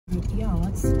Yeah,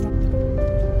 let's.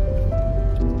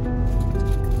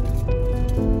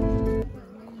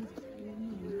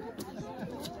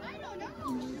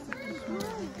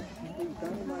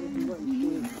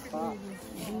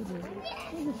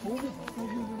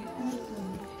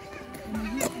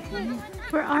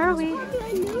 Where are we?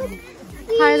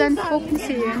 Highland Folk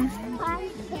Museum.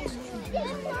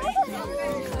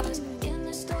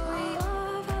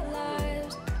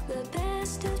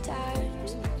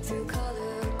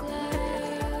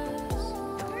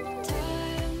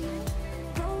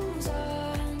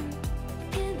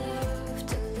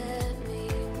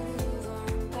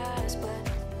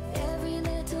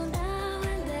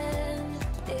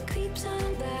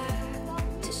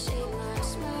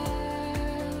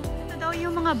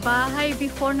 Yung mga bahay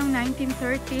before nung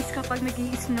 1930s kapag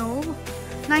nag-i-snow.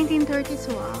 1930s,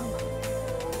 wow.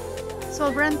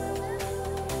 Sobrang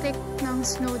thick ng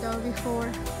snow daw before.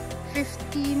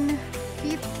 15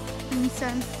 feet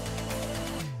minsan.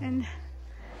 And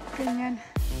ganyan.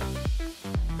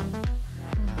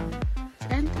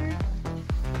 Enter.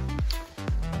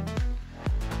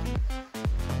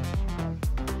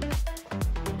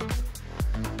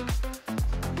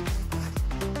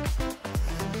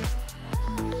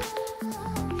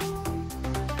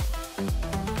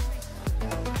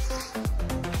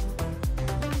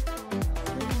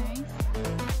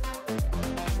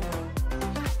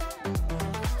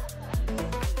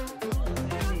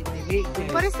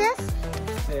 What is this?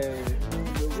 The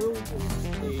room is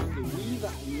the weave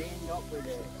and you end up with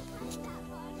it.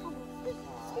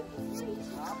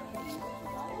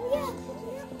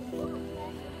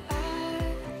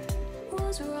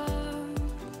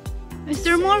 Is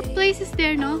there more places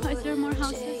there, no? Is there more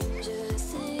houses?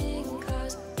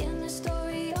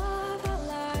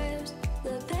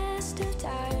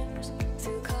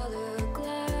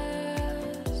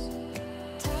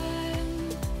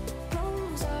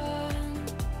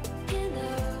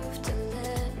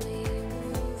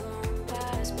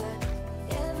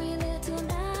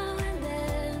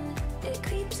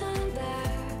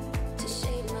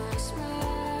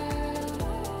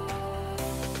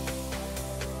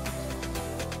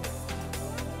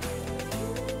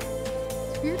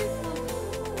 Beautiful.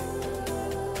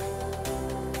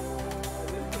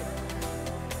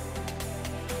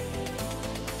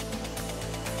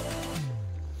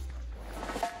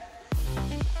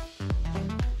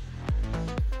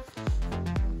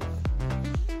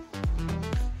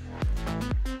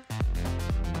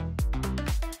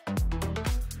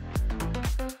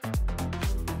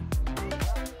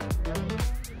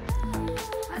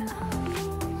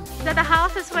 Is that a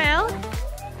house as well?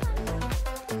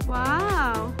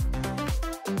 Wow.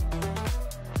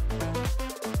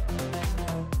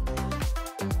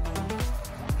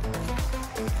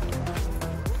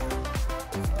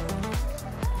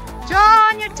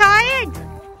 John, you're tired?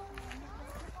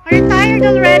 Are you tired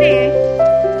already?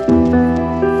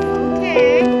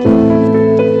 Okay.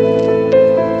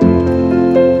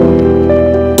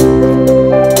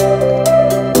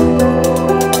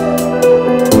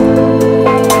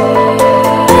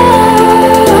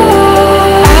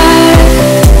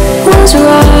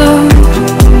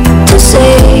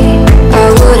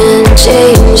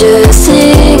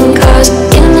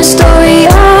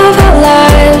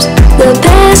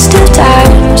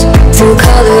 Through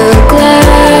color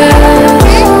glass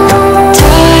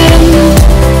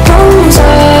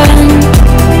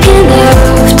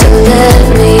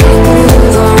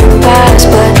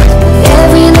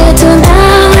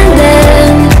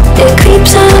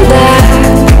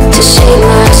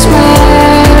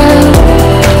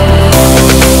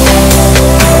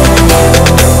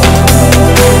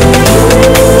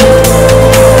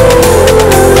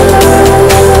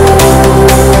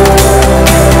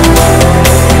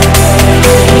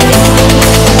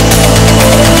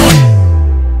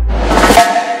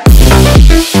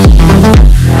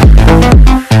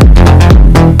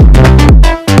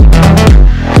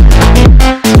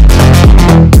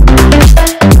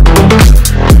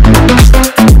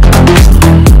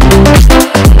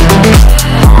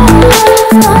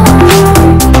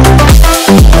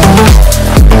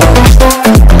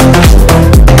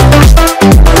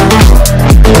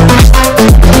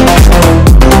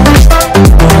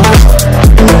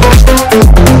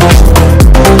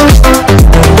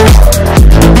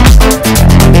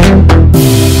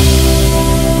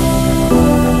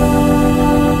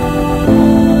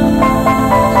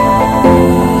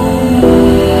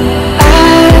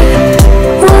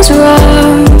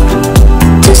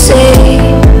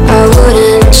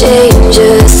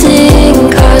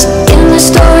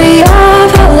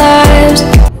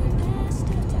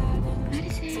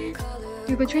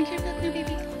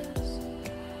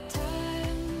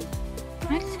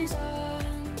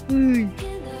Uy.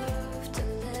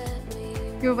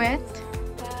 You're wet?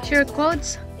 Your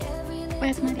clothes?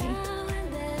 Wet, Marie.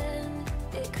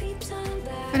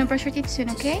 Gonna brush your teeth soon,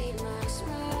 okay?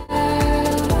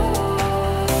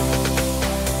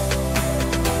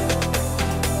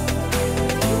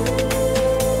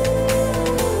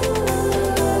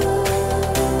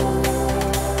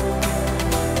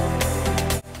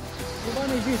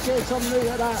 Get something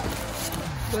out of that.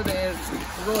 With the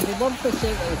 1% of the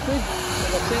food,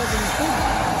 with the serving food.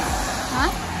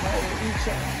 Huh? Eat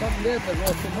something there, but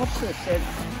what the mustard said.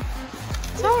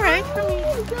 It's alright for me.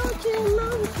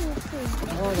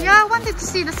 Yeah, I wanted to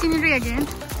see the scenery again.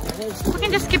 We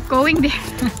can just keep going there.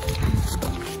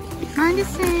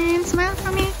 Madison, smile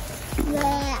for me.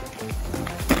 Yeah.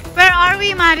 Where are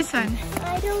we, Madison?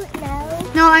 I don't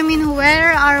know. No, I mean,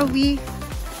 where are we?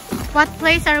 What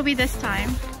place are we this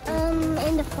time?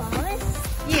 In the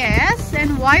forest. Yes,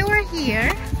 and why we're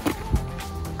here?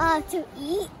 To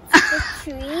eat the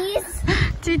trees.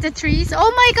 To the trees.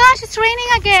 Oh my gosh, it's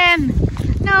raining again.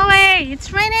 No way,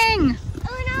 it's raining.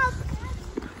 Oh no!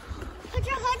 Put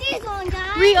your hoodies on,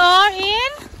 guys. We are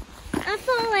in A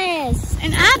forest.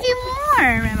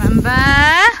 Aviemore, remember?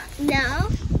 No.